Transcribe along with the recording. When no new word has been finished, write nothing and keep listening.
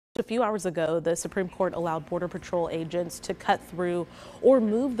A few hours ago, the Supreme Court allowed Border Patrol agents to cut through or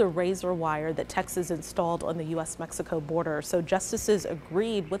move the razor wire that Texas installed on the U.S.-Mexico border. So justices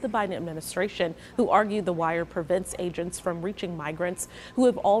agreed with the Biden administration, who argued the wire prevents agents from reaching migrants who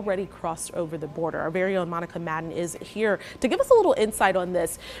have already crossed over the border. Our very own Monica Madden is here to give us a little insight on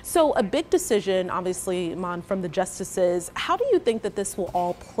this. So a big decision, obviously, Mon, from the justices. How do you think that this will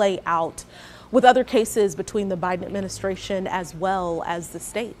all play out with other cases between the Biden administration as well as the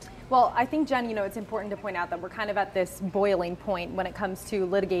state? Well, I think, Jen, it's important to point out that we're kind of at this boiling point when it comes to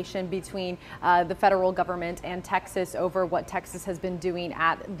litigation between the federal government and Texas over what Texas has been doing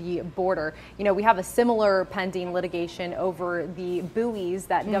at the border. We have a similar pending litigation over the buoys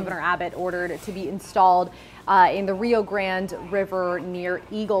that Governor Abbott ordered to be installed in the Rio Grande River near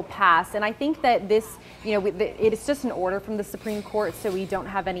Eagle Pass. And I think that this, it is just an order from the Supreme Court, so we don't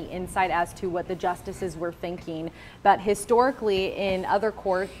have any insight as to what the justices were thinking. But historically, in other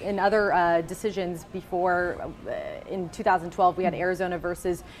courts, in other decisions before, in 2012, we had Arizona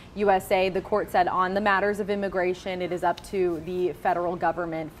versus USA. The court said on the matters of immigration, it is up to the federal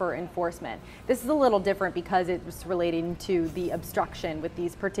government for enforcement. This is a little different because it's relating to the obstruction with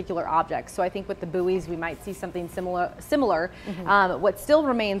these particular objects. So I think with the buoys, we might see something similar. What still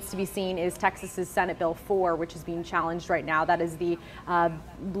remains to be seen is Texas's Senate Bill 4, which is being challenged right now. That is the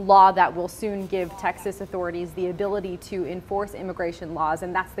law that will soon give Texas authorities the ability to enforce immigration laws.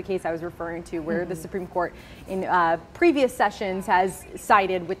 And that's the case I was referring to, where the Supreme Court in previous sessions has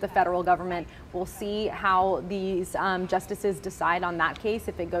sided with the federal government. We'll see how these justices decide on that case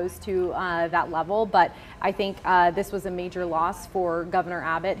if it goes to that level. But I think this was a major loss for Governor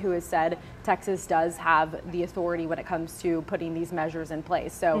Abbott, who has said Texas does have the authority when it comes to putting these measures in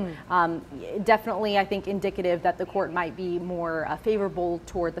place. So definitely, I think, indicative that the court might be more favorable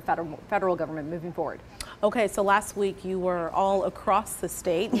toward the federal government moving forward. Okay, so last week you were all across the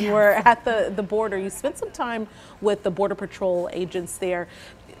state. You were at the border. You spent some time with the Border Patrol agents there.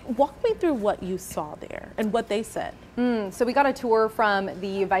 Walk me through what you saw there and what they said. So we got a tour from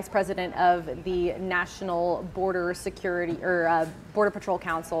the vice president of the National Border Security or Border Patrol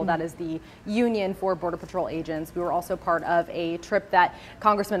Council. That is the union for Border Patrol agents. We were also part of a trip that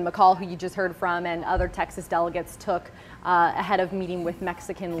Congressman McCall, who you just heard from, and other Texas delegates took ahead of meeting with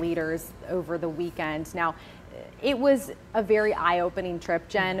Mexican leaders over the weekend. Now, it was a very eye-opening trip,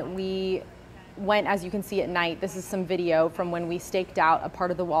 Jen. We went, as you can see at night, this is some video from when we staked out a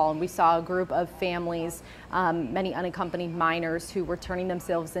part of the wall, and we saw a group of families, many unaccompanied minors, who were turning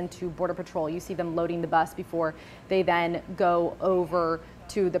themselves into Border Patrol. You see them loading the bus before they then go over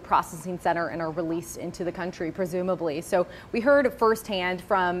to the processing center and are released into the country, presumably. So we heard firsthand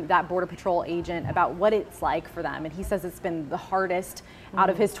from that Border Patrol agent about what it's like for them. And he says it's been the hardest out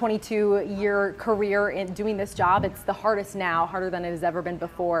of his 22-year career in doing this job. It's the hardest now, harder than it has ever been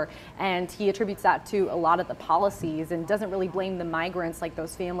before. And he attributes that to a lot of the policies and doesn't really blame the migrants like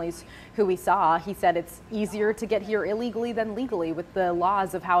those families who we saw. He said it's easier to get here illegally than legally with the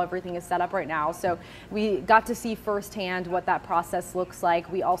laws of how everything is set up right now. So we got to see firsthand what that process looks like.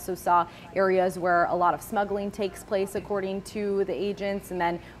 We also saw areas where a lot of smuggling takes place, according to the agents, and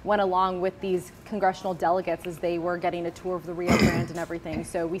then went along with these congressional delegates as they were getting a tour of the Rio Grande and everything.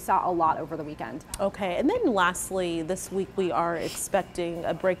 So we saw a lot over the weekend. Okay, and then lastly, this week we are expecting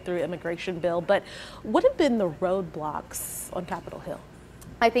a breakthrough immigration bill, but what have been the roadblocks on Capitol Hill?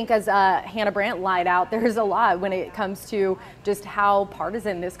 I think, as Hannah Brandt lied out, there's a lot when it comes to just how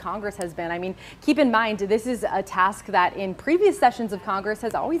partisan this Congress has been. I mean, keep in mind, this is a task that in previous sessions of Congress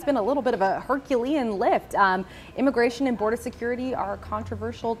has always been a little bit of a Herculean lift. Immigration and border security are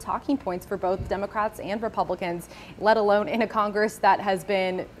controversial talking points for both Democrats and Republicans, let alone in a Congress that has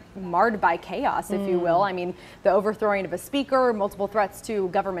been marred by chaos, if you will. I mean, the overthrowing of a speaker, multiple threats to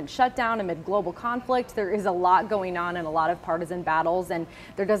government shutdown amid global conflict. There is a lot going on and a lot of partisan battles, and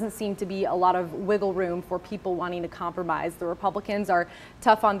there doesn't seem to be a lot of wiggle room for people wanting to compromise. The Republicans are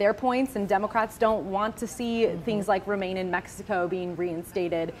tough on their points, and Democrats don't want to see things like Remain in Mexico being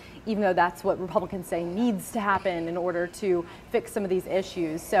reinstated, even though that's what Republicans say needs to happen in order to fix some of these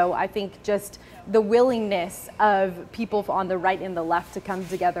issues. So I think just the willingness of people on the right and the left to come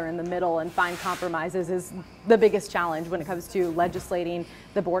together in the middle and find compromises is the biggest challenge when it comes to legislating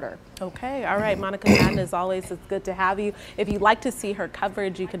the border. Okay, all right, Monica Madden, as always, it's good to have you. If you'd like to see her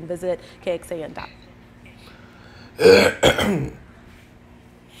coverage, you can visit KXAN.com.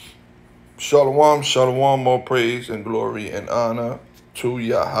 Shalom, shalom, more praise and glory and honor to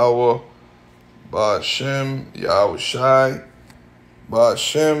Yahweh, Ba'ashem, Yahweh Shai,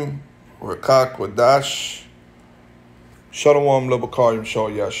 Ba'ashem, Rakak Wadash, Shalom, Labakarium, Shal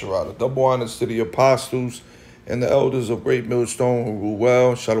Yasharada. Double honors to the apostles and the elders of Great Millstone who rule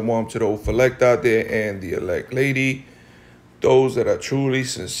well. Shalom to the oath elect out there and the elect lady. Those that are truly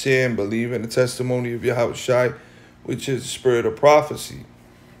sincere and believe in the testimony of Yahweh Shai, which is the spirit of prophecy.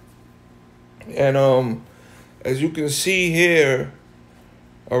 And as you can see here,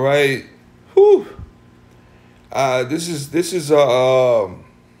 all right, whew, this is a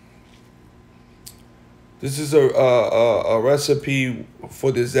recipe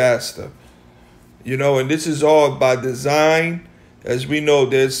for disaster, you know, and this is all by design. As we know,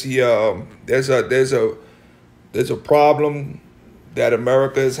 there's a problem that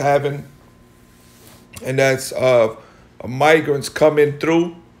America is having, and that's migrants coming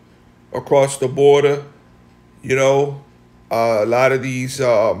through across the border. You know, a lot of these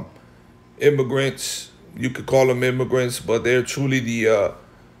immigrants, you could call them immigrants, but they're truly the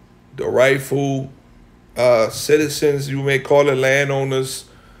rightful citizens, you may call it landowners,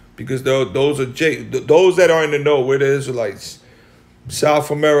 because those are those that are in the know. We're the Israelites. South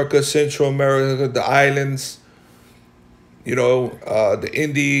America, Central America, the islands, you know, the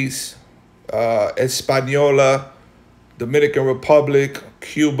Indies, Hispaniola, Dominican Republic,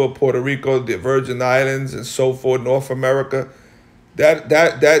 Cuba, Puerto Rico, the Virgin Islands, and so forth, North America.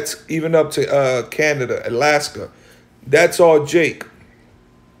 That's even up to Canada, Alaska. That's all Jake.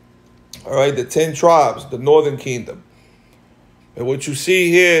 All right, the 10 tribes, the Northern Kingdom. And what you see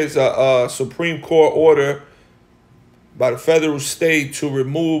here is a Supreme Court order by the federal state to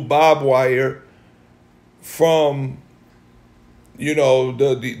remove barbed wire from, you know,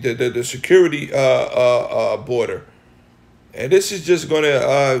 the security border. And this is just going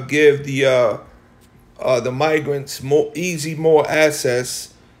to give the migrants more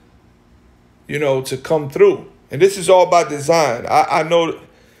access, you know, to come through. And this is all by design. I know.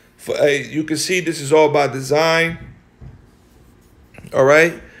 You can see this is all by design. All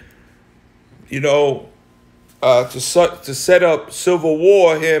right. You know, to set up civil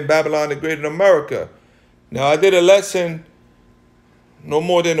war here in Babylon the Great in America. Now, I did a lesson no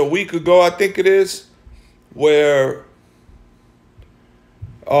more than a week ago, I think it is, where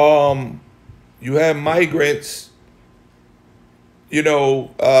you have migrants, you know,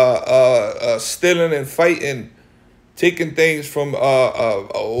 stealing and fighting, taking things from,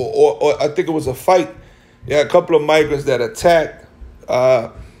 or I think it was a fight. Yeah, a couple of migrants that attacked,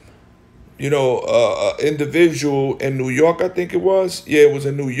 you know, individual in New York, I think it was. Yeah, it was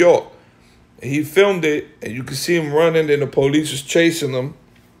in New York. And he filmed it, and you could see him running, and the police was chasing him,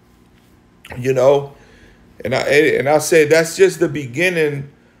 you know. And I said that's just the beginning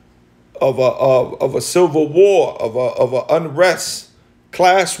of a civil war, of a unrest,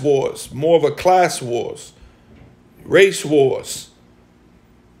 class wars, more of a class wars. Race wars.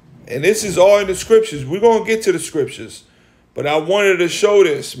 And this is all in the scriptures. We're going to get to the scriptures. But I wanted to show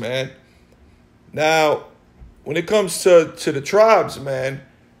this, man. Now, when it comes to the tribes, man,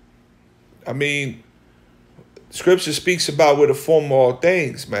 I mean, scripture speaks about where to form all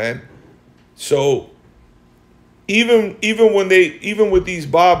things, man. So even with these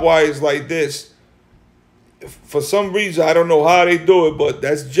barbed wires like this, for some reason, I don't know how they do it, but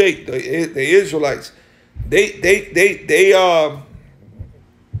that's Jake, the Israelites.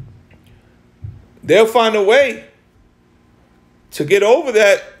 They'll find a way to get over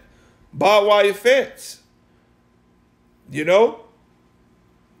that barbed wire fence, you know.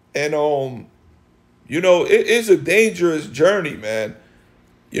 And you know, it is a dangerous journey, man.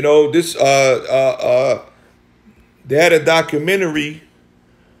 You know, this they had a documentary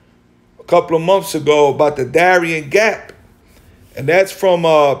a couple of months ago about the Darien Gap, and that's from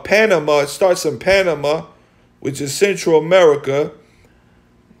Panama. It starts in Panama, which is Central America.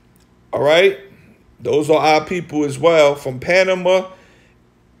 All right, those are our people as well from Panama.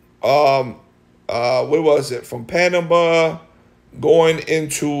 Where was it? From Panama going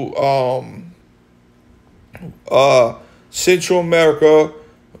into Central America,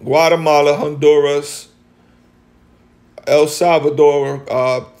 Guatemala, Honduras, El Salvador,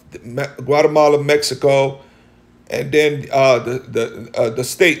 Guatemala, Mexico, and then the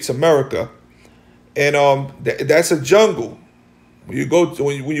states, America. And that's a jungle. When you go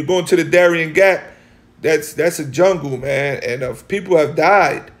into the Darien Gap, that's a jungle, man. And people have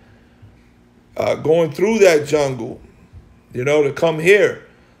died going through that jungle, you know, to come here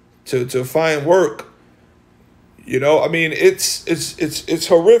to find work. You know, I mean, it's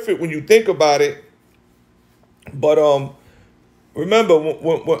horrific when you think about it. But remember,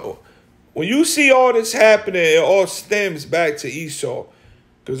 when you see all this happening, it all stems back to Esau,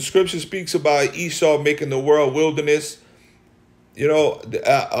 because the scripture speaks about Esau making the world wilderness. You know,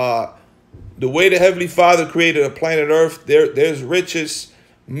 the way the Heavenly Father created a planet Earth, there's riches,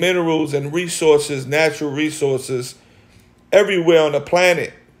 minerals and resources, natural resources everywhere on the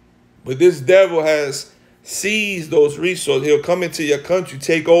planet. But this devil has seized those resources. He'll come into your country,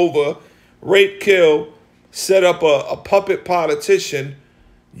 take over, rape, kill, set up a puppet politician,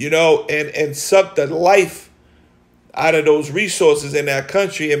 and suck the life out of those resources in that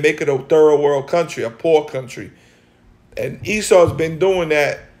country and make it a third world country, a poor country. And Esau's been doing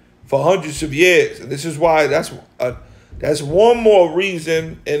that for hundreds of years. And this is why that's one more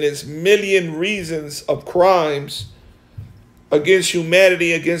reason in its million reasons of crimes against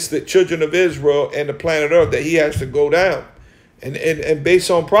humanity, against the children of Israel and the planet Earth, that he has to go down. And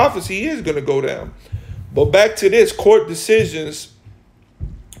based on prophecy, he is going to go down. But back to this, court decisions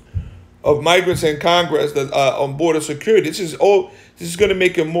of migrants in Congress on border security. This is going to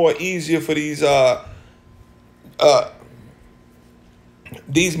make it more easier for these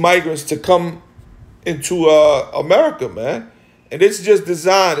migrants to come into America, man. And it's just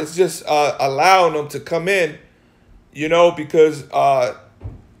designed. It's just allowing them to come in, because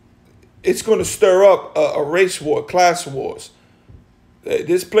it's going to stir up a race war, class wars.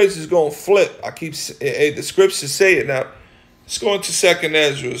 This place is going to flip. The scriptures say it now. Let's go into 2nd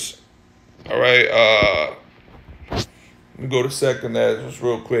Ezra. All right. Let me go to 2nd Ezra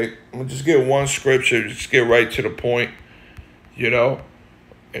real quick. I'm going to just get one scripture, just get right to the point, and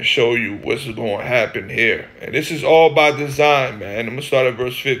show you what's going to happen here. And this is all by design, man. I'm going to start at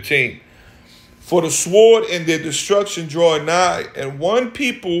verse 15. For the sword and their destruction draw nigh, and one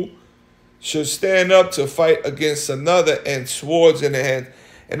people should stand up to fight against another, and swords in their hands.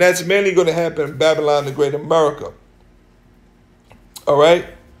 And that's mainly going to happen in Babylon, the Great America. All right?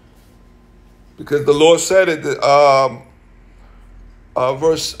 Because the Lord said it,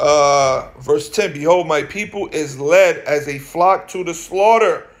 verse 10, behold, my people is led as a flock to the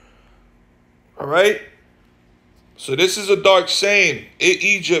slaughter. All right? So this is a dark saying.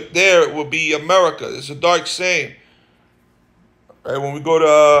 Egypt there will be America. It's a dark saying. All right, when we go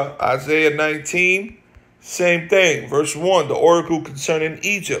to Isaiah 19, same thing. Verse 1, the oracle concerning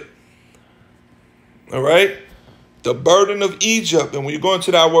Egypt. All right? The burden of Egypt. And when you go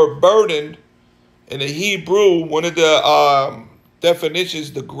into that word burden, in the Hebrew, one of the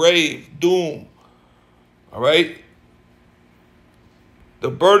definitions, the grave, doom. All right?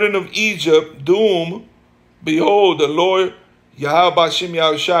 The burden of Egypt, doom. Behold, the Lord Yahweh Bashim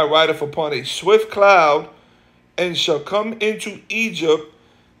Yahushua rideth upon a swift cloud, and shall come into Egypt,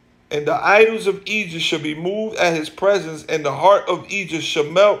 and the idols of Egypt shall be moved at his presence, and the heart of Egypt shall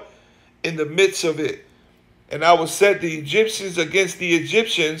melt in the midst of it. And I will set the Egyptians against the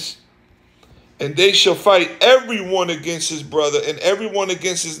Egyptians, and they shall fight everyone against his brother, and everyone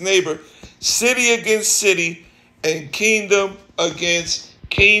against his neighbor, city against city, and kingdom against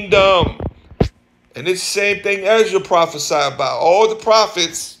kingdom. And this same thing Ezra prophesied about. All the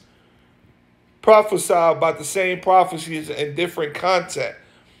prophets prophesy about the same prophecies in different content.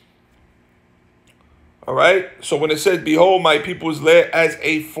 All right? So when it says, behold, my people is led as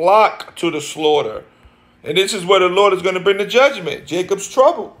a flock to the slaughter. And this is where the Lord is going to bring the judgment. Jacob's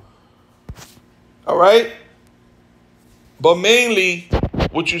trouble. All right? But mainly,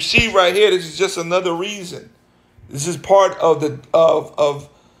 what you see right here, this is just another reason. This is part of the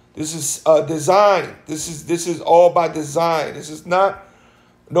this is design. This is all by design. This is not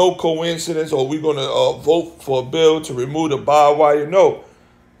no coincidence, or we're going to vote for a bill to remove the barbed wire. No,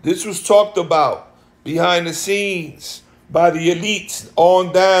 this was talked about behind the scenes by the elites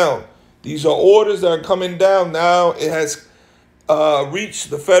on down. These are orders that are coming down now. It has reached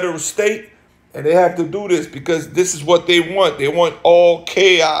the federal state, and they have to do this because this is what they want. They want all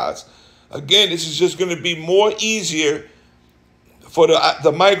chaos. Again, this is just going to be more easier for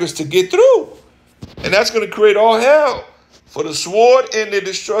the migrants to get through. And that's going to create all hell. For the sword and the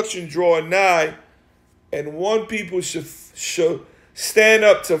destruction draw nigh, and one people should stand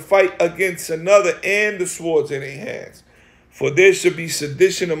up to fight against another, and the swords in their hands. For there should be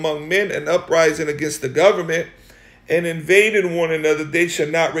sedition among men, and uprising against the government, and invading one another. They shall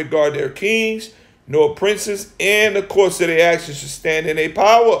not regard their kings, nor princes, and the course of their actions should stand in their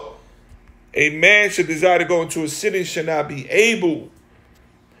power. A man should desire to go into a city, shall not be able.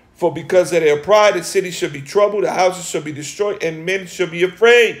 For because of their pride, the city shall be troubled, the houses shall be destroyed, and men shall be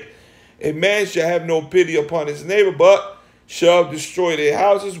afraid. A man shall have no pity upon his neighbor, but shall destroy their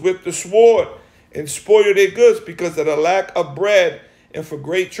houses with the sword, and spoil their goods, because of the lack of bread, and for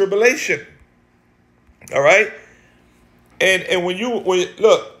great tribulation. All right? And when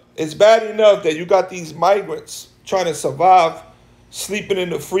look, it's bad enough that you got these migrants trying to survive, sleeping in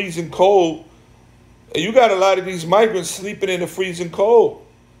the freezing cold. And you got a lot of these migrants sleeping in the freezing cold.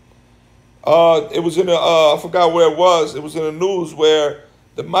 It was in I forgot where it was. It was in the news where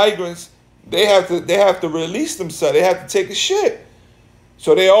the migrants, they have to release themselves. They have to take a shit.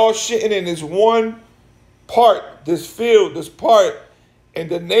 So they all shitting in this one part, this field, this part, and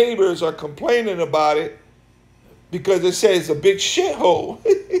the neighbors are complaining about it because they say it's a big shithole.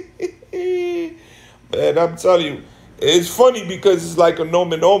 Man, I'm telling you, it's funny because it's like a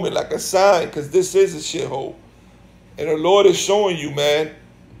nomen omen, like a sign, because this is a shithole. And the Lord is showing you, man.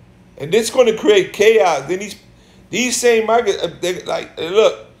 And this is going to create chaos. Then these same migrants, like,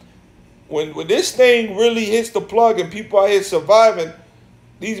 look, when this thing really hits the plug and people are here surviving,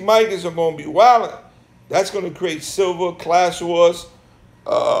 these migrants are going to be wilding. That's going to create civil, class wars,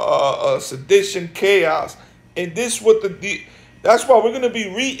 sedition, chaos. And this what that's why we're going to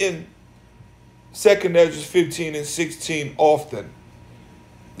be reading 2nd Ezra 15 and 16 often.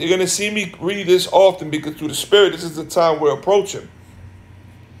 You're going to see me read this often because through the Spirit, this is the time we're approaching.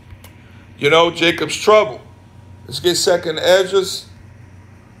 You know, Jacob's trouble. Let's get 2nd Ezra.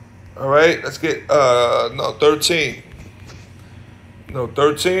 All right, let's get, 13. No,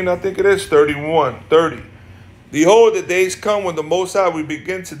 13, I think it is, 31, 30. Behold, the days come when the Most High will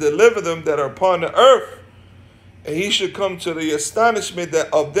begin to deliver them that are upon the earth. And he should come to the astonishment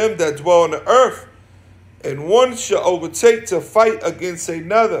of them that dwell on the earth. And one shall overtake to fight against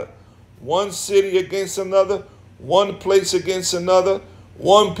another. One city against another. One place against another.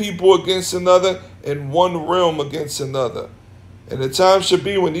 One people against another. And one realm against another. And the time shall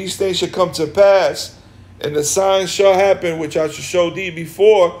be when these things shall come to pass. And the signs shall happen, which I shall show thee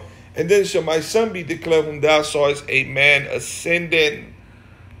before. And then shall my son be declared, whom thou sawest a man ascending.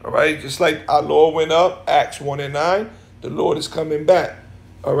 All right, just like our Lord went up, Acts 1 and 9, the Lord is coming back.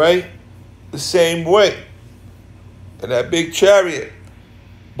 All right, the same way. In that big chariot.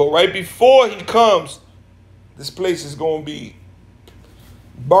 But right before he comes, this place is going to be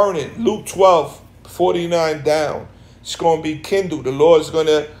burning. Luke 12, 49 down. It's going to be kindled. The Lord is going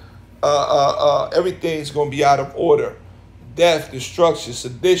to, everything's going to be out of order. Death, destruction,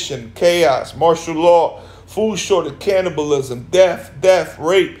 sedition, chaos, martial law, food shortage, cannibalism, death,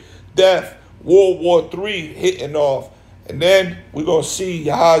 rape, World War III hitting off. And then we're going to see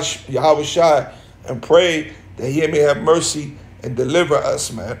Yahweh Shai and pray that he may have mercy and deliver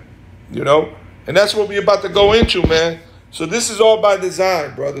us, man. You know? And that's what we're about to go into, man. So this is all by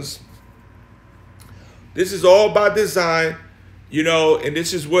design, brothers. This is all by design, you know, and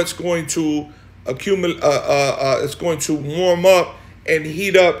this is what's going to accumulate, it's going to warm up and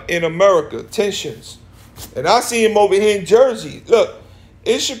heat up in America, tensions. And I see him over here in Jersey. Look,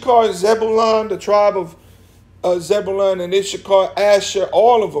 Issachar and Zebulun, the tribe of Zebulun and Issachar, Asher,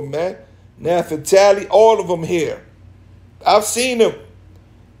 all of them, man. Naphtali, all of them here. I've seen them.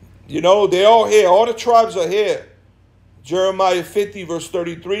 You know, they're all here. All the tribes are here. Jeremiah 50, verse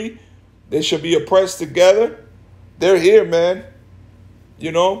 33. They shall be oppressed together. They're here, man.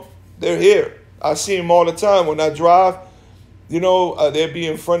 You know, they're here. I see them all the time when I drive. You know, they'll be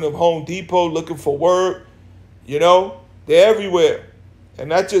in front of Home Depot looking for work. You know, they're everywhere. And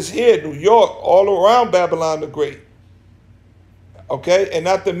not just here, New York, all around Babylon the Great. Okay? And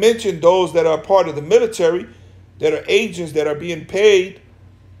not to mention those that are part of the military, that are agents that are being paid,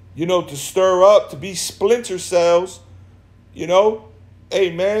 you know, to stir up, to be splinter cells. You know,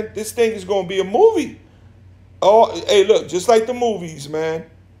 hey, man, this thing is going to be a movie. Oh, hey, look, just like the movies, man.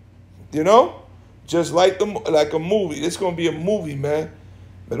 You know? Just like a movie. It's going to be a movie, man.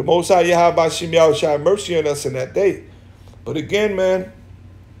 May the Most High Yahweh Shem Yahweh Shai have mercy on us in that day. But again, man,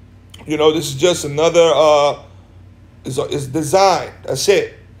 you know, this is just another, it's designed. That's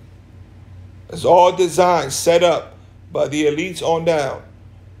it. It's all designed, set up by the elites on down.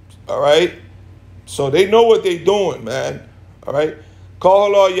 All right? So they know what they're doing, man. All right?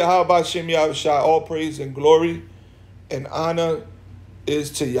 Call Allah Yahweh Shem Yahweh Shai. All praise and glory and honor is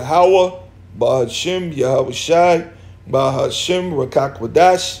to Yahweh. Bahashem Yahweh Shai. Bahashem Rakak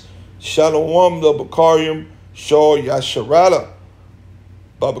Wadash. Shalom Labakarium. Shor Yasharala.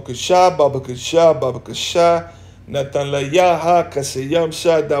 Baba Kasha, Baba Kasha, Baba Kasha. Natan La Yaha Kasayam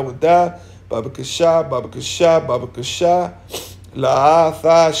Shah Dawada. Baba Kasha, Baba Kasha, Baba Kasha.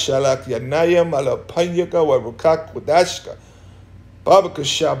 La'atha Shalak Yanayam Ala Panyaka wa Rakak Wadashka. Baba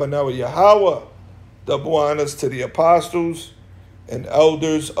Kasha Banawa Yahweh. Double honors to the apostles and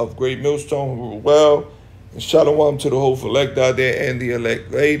elders of Great Millstone who rule well. And shalom to the whole elect out there and the elect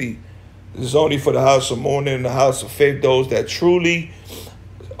lady. This is only for the house of mourning and the house of faith, those that truly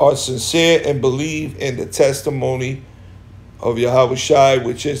are sincere and believe in the testimony of Yahweh Shai,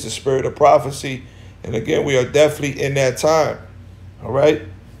 which is the spirit of prophecy. And again, we are definitely in that time. All right?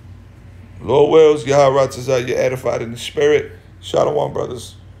 Lord wills, Yahweh Ratazah, you're edified in the spirit. Shalom,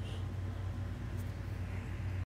 brothers.